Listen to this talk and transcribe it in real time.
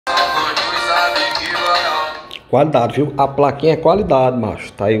Qualidade, viu? A plaquinha é qualidade,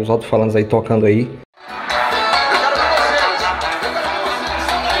 macho. Tá aí os alto-falantes aí tocando aí.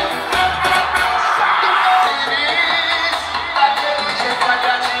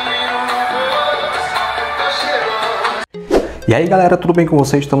 E aí galera, tudo bem com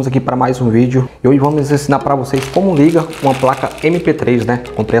vocês? Estamos aqui para mais um vídeo e hoje vamos ensinar para vocês como liga uma placa MP3, né?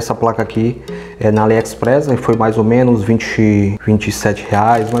 Comprei essa placa aqui na AliExpress, né? Foi mais ou menos 27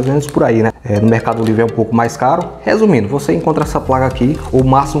 reais, mais ou menos por aí, né? No Mercado Livre é um pouco mais caro. Resumindo, você encontra essa placa aqui, o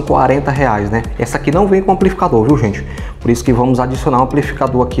máximo 40 reais, né? Essa aqui não vem com amplificador, viu gente? Por isso que vamos adicionar um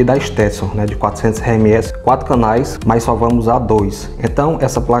amplificador aqui da Stetson, né? De 400 RMS, 4 canais, mas só vamos usar 2. Então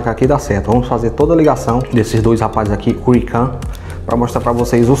essa placa aqui dá certo. Vamos fazer toda a ligação desses dois rapazes aqui, Huracan, para mostrar para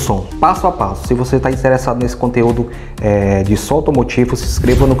vocês o som, passo a passo. Se você está interessado nesse conteúdo de som automotivo, se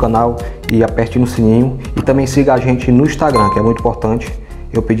inscreva no canal e aperte no sininho e também siga a gente no Instagram, que é muito importante.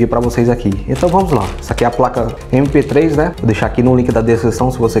 Eu pedi para vocês aqui. Então vamos lá. Essa aqui é a placa MP3, né? Vou deixar aqui no link da descrição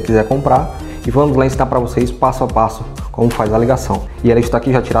se você quiser comprar. E vamos lá ensinar para vocês passo a passo como faz a ligação. E ela está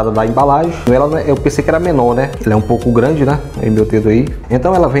aqui já tirada da embalagem. Ela, eu pensei que era menor, né? Ela é um pouco grande, né? Aí meu dedo aí.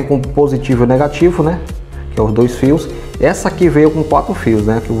 Então ela vem com positivo e negativo, né? Que é os dois fios. Essa aqui veio com 4 fios,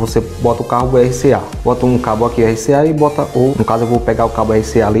 né? Que você bota o cabo RCA. Bota um cabo aqui RCA e bota, ou no caso eu vou pegar o cabo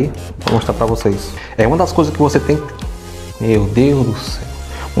RCA ali para mostrar para vocês. É uma das coisas que você tem. Meu Deus do céu.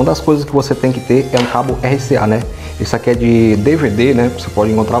 Uma das coisas que você tem que ter é um cabo RCA, né? Esse aqui é de DVD, né? Você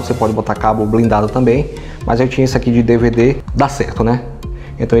pode encontrar, você pode botar cabo blindado também. Mas eu tinha esse aqui de DVD, dá certo, né?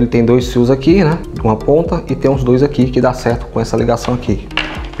 Então ele tem 2 fios aqui, né? Uma ponta e tem uns 2 aqui que dá certo com essa ligação aqui.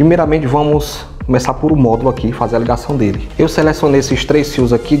 Primeiramente vamos começar por o módulo aqui, fazer a ligação dele. Eu selecionei esses 3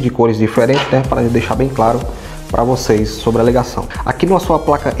 fios aqui de cores diferentes, né? Para deixar bem claro para vocês sobre a ligação. Aqui na sua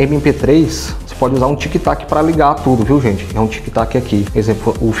placa MP3, você pode usar um tic-tac para ligar tudo, viu gente? É um tic-tac aqui. Por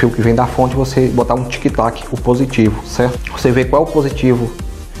exemplo, o fio que vem da fonte, você botar um tic-tac, o positivo, certo? Você vê qual é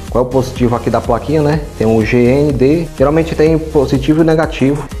o positivo aqui da plaquinha, né? Tem um GND, geralmente tem positivo e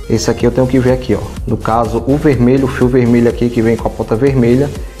negativo. Esse aqui eu tenho que ver aqui, ó. No caso, o vermelho, o fio vermelho aqui que vem com a ponta vermelha,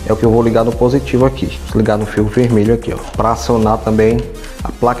 é o que eu vou ligar no positivo aqui. Vou ligar no fio vermelho aqui, ó, para acionar também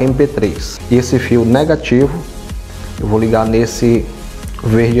a placa MP3. E esse fio negativo, eu vou ligar nesse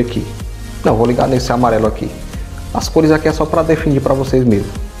verde aqui. Não, vou ligar nesse amarelo aqui. As cores aqui é só para definir para vocês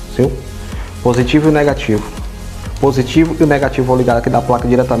mesmo, viu? Positivo e negativo. Positivo e o negativo vou ligar aqui da placa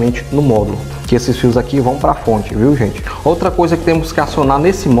diretamente no módulo, que esses fios aqui vão para a fonte, viu gente? Outra coisa que temos que acionar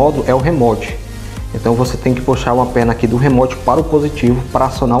nesse módulo é o remote. Então você tem que puxar uma perna aqui do remote para o positivo para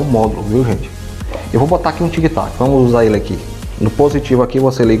acionar o módulo, viu gente? Eu vou botar aqui um tic-tac, vamos usar ele aqui. No positivo aqui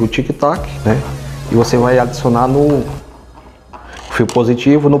você liga o tic-tac, né? E você vai adicionar no fio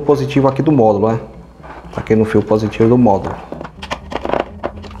positivo, no positivo aqui do módulo, né? Aqui no fio positivo do módulo.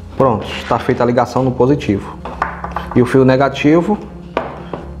 Pronto, está feita a ligação no positivo. E o fio negativo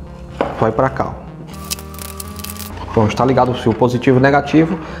vai para cá. Pronto, está ligado o fio positivo e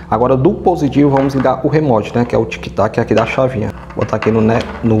negativo. Agora do positivo vamos ligar o remote, né? Que é o tic-tac aqui da chavinha. Vou botar aqui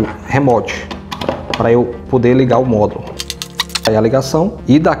no remote para eu poder ligar o módulo. Aí a ligação,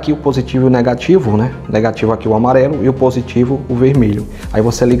 e daqui o positivo e o negativo, né? Negativo aqui o amarelo e o positivo o vermelho. Aí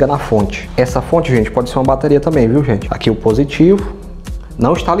você liga na fonte. Essa fonte, gente, pode ser uma bateria também, viu gente? Aqui o positivo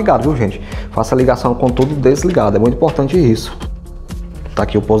não está ligado, viu gente? Faça a ligação com tudo desligado, é muito importante isso. Está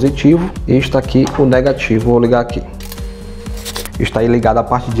aqui o positivo e está aqui o negativo, vou ligar aqui. Está aí ligado a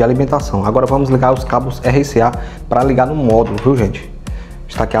parte de alimentação. Agora vamos ligar os cabos RCA para ligar no módulo, viu gente?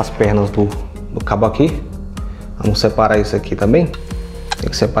 Está aqui as pernas do cabo aqui. Vamos separar isso aqui também. Tem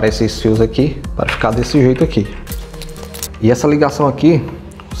que separar esses fios aqui para ficar desse jeito aqui. E essa ligação aqui,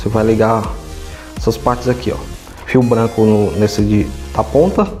 você vai ligar essas partes aqui, ó. Fio branco nesse da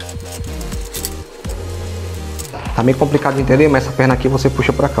ponta. Tá meio complicado de entender, mas essa perna aqui você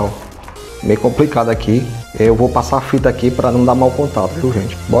puxa para cá, ó. Meio complicado aqui. Eu vou passar a fita aqui para não dar mau contato, viu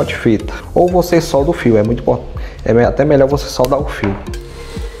gente? Bote fita. Ou você solda o fio, é muito importante. É até melhor você soldar o fio.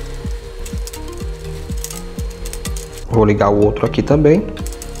 Vou ligar o outro aqui também.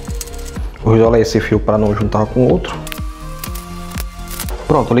 Vou isolar esse fio para não juntar com o outro.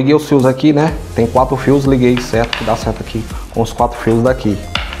 Pronto, liguei os fios aqui, né? Tem 4 fios, liguei certo, que dá certo aqui com os 4 fios daqui.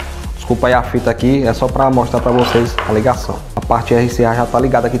 Desculpa aí a fita aqui, é só para mostrar para vocês a ligação. A parte RCA já tá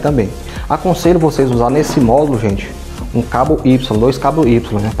ligada aqui também. Aconselho vocês usar nesse módulo, gente, um cabo Y, 2 cabos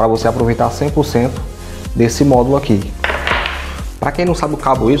Y, né? Para você aproveitar 100% desse módulo aqui. Para quem não sabe, o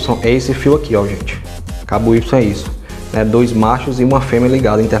cabo Y é esse fio aqui, ó, gente. Cabo Y é isso. 2 machos e uma fêmea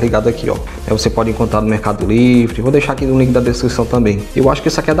ligada, interligada aqui, ó. Você pode encontrar no Mercado Livre. Vou deixar aqui no link da descrição também. Eu acho que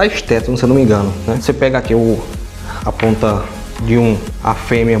isso aqui é da Stetson, se eu não me engano, né? Você pega aqui a ponta de a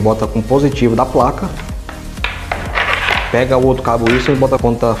fêmea, bota com positivo da placa pega o outro cabo isso e bota a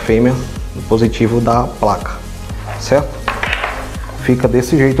ponta fêmea no positivo da placa, certo? Fica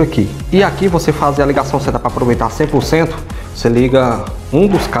desse jeito aqui. E aqui você fazer a ligação certa para aproveitar 100%, você liga um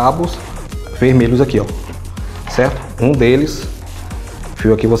dos cabos vermelhos aqui, ó, certo? Um deles,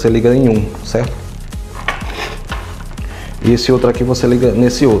 fio aqui você liga em um, certo? E esse outro aqui você liga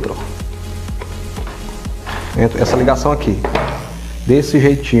nesse outro, ó. Essa ligação aqui, desse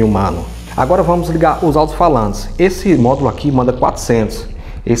jeitinho, mano. Agora vamos ligar os alto-falantes. Esse módulo aqui manda 400.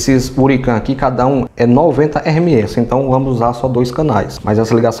 Esses Huracan aqui, cada um é 90 RMS, então vamos usar só 2 canais. Mas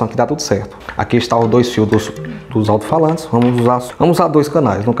essa ligação aqui dá tudo certo. Aqui está os 2 fios dos alto-falantes. Vamos usar 2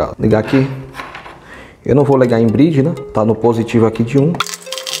 canais, no caso. Ligar aqui. Eu não vou ligar em bridge, né? Tá no positivo aqui de um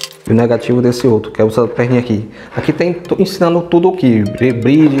e o negativo desse outro, que é essa perninha aqui. Aqui tem ensinando tudo aqui,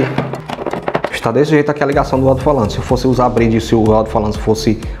 bridge. Está desse jeito aqui a ligação do alto-falante. Se eu fosse usar bridge, se o alto-falante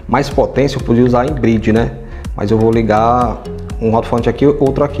fosse mais potência, eu podia usar em bridge, né? Mas eu vou ligar um alto-falante aqui,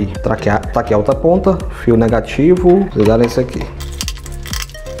 outro aqui. Tá aqui a outra ponta, fio negativo, ligar nesse aqui.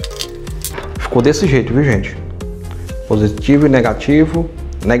 Ficou desse jeito, viu, gente? Positivo e negativo,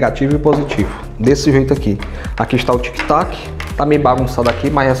 negativo e positivo. Desse jeito aqui. Aqui está o tic-tac. Tá meio bagunçado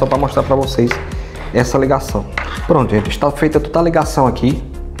aqui, mas é só para mostrar para vocês essa ligação. Pronto, gente, está feita toda a ligação aqui,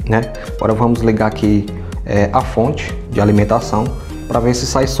 né? Agora vamos ligar aqui a fonte de alimentação para ver se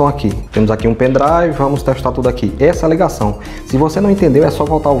sai som aqui. Temos aqui um pendrive, vamos testar tudo aqui. Essa é a ligação. Se você não entendeu, é só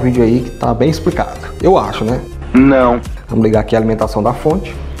voltar o vídeo aí que tá bem explicado. Eu acho, né? Não. Vamos ligar aqui a alimentação da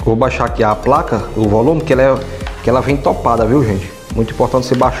fonte. Vou baixar aqui a placa, o volume, que ela vem topada, viu, gente? Muito importante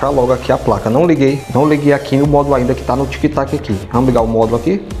você baixar logo aqui a placa. Não liguei aqui no módulo ainda que tá no tic-tac aqui. Vamos ligar o módulo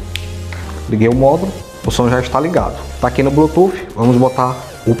aqui. Liguei o módulo, o som já está ligado. Tá aqui no Bluetooth, vamos botar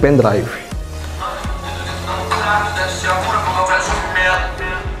o pendrive.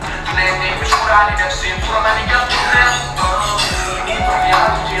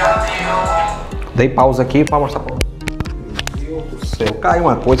 Dei pausa aqui para mostrar. Meu Deus do céu, caiu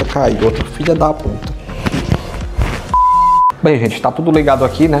uma coisa, caiu outra, filha da puta. Bem, gente, está tudo ligado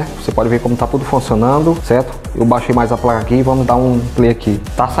aqui, né? Você pode ver como tá tudo funcionando, certo? Eu baixei mais a placa aqui e vamos dar um play aqui.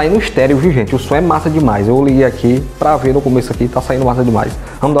 Tá saindo estéreo, viu, gente? O som é massa demais. Eu liguei aqui pra ver no começo aqui, tá saindo massa demais.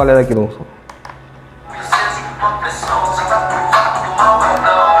 Vamos dar uma olhada aqui no som.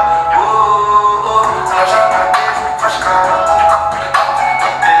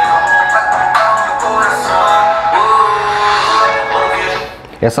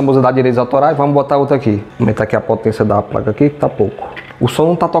 Essa música dá direitos autorais, vamos botar outra aqui. Aumentar aqui a potência da placa aqui, que tá pouco. O som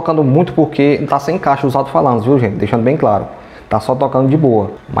não tá tocando muito porque tá sem caixa os alto-falantes, viu, gente? Deixando bem claro. Tá só tocando de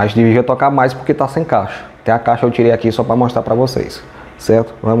boa. Mas devia tocar mais porque tá sem caixa. Tem a caixa eu tirei aqui só pra mostrar pra vocês.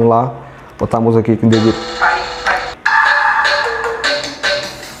 Certo? Vamos lá. Botar a música aqui que deu.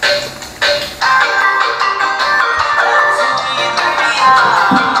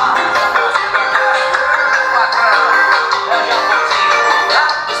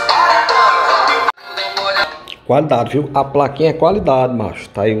 Qualidade, viu? A plaquinha é qualidade, macho.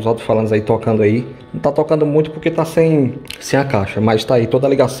 Tá aí os alto-falantes aí tocando aí. Não tá tocando muito porque tá sem a caixa. Mas tá aí toda a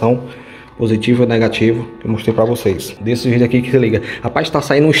ligação, positivo e negativo, que eu mostrei pra vocês. Desse vídeo aqui que se liga. Rapaz, tá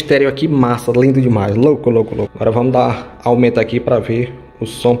saindo um estéreo aqui massa, lindo demais. Louco, louco, louco. Agora vamos dar aumento aqui pra ver o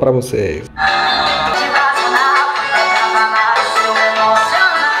som pra vocês.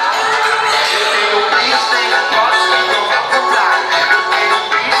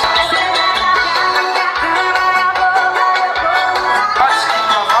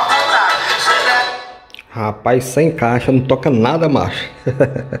 Rapaz, sem caixa, não toca nada, macho.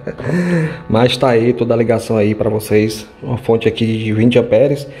 Mas tá aí toda a ligação aí pra vocês. Uma fonte aqui de 20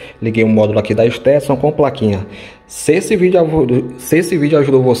 amperes. Liguei um módulo aqui da extensão com plaquinha. Se esse vídeo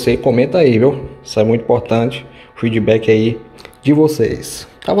ajudou você, comenta aí, viu? Isso é muito importante. O feedback aí de vocês.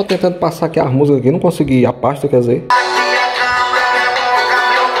 Tava tentando passar aqui as músicas aqui, não consegui. A pasta, quer dizer.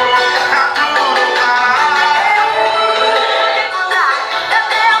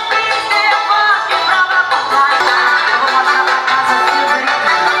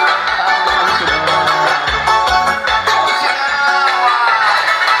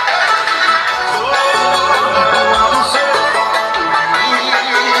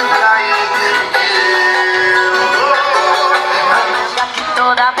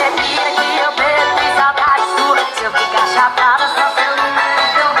 Toda bebida que eu bebo tem saudade sua. Se eu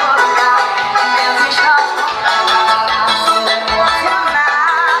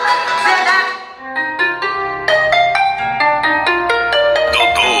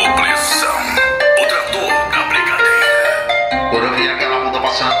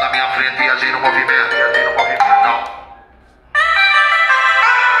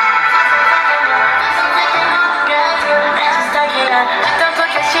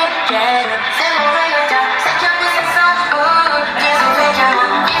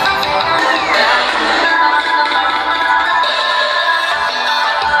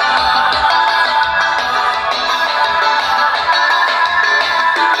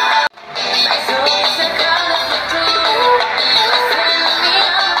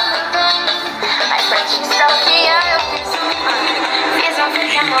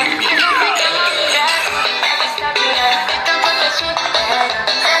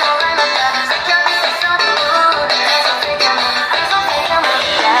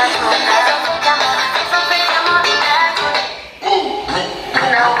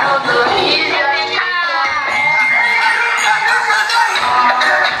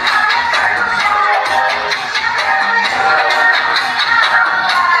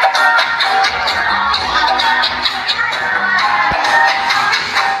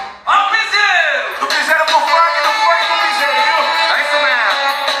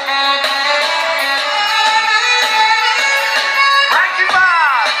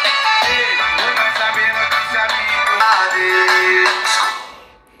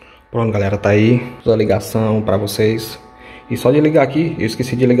Pronto, galera, tá aí a ligação pra vocês. E só de ligar aqui, eu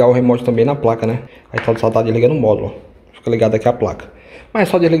esqueci de ligar o remote também na placa, né? Aí só tá desligando o módulo, ó. Fica ligado aqui a placa. Mas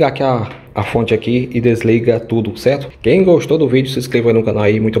é só desligar aqui a fonte aqui e desliga tudo, certo? Quem gostou do vídeo, se inscreva no canal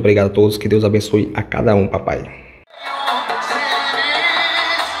aí. Muito obrigado a todos, que Deus abençoe a cada um, papai.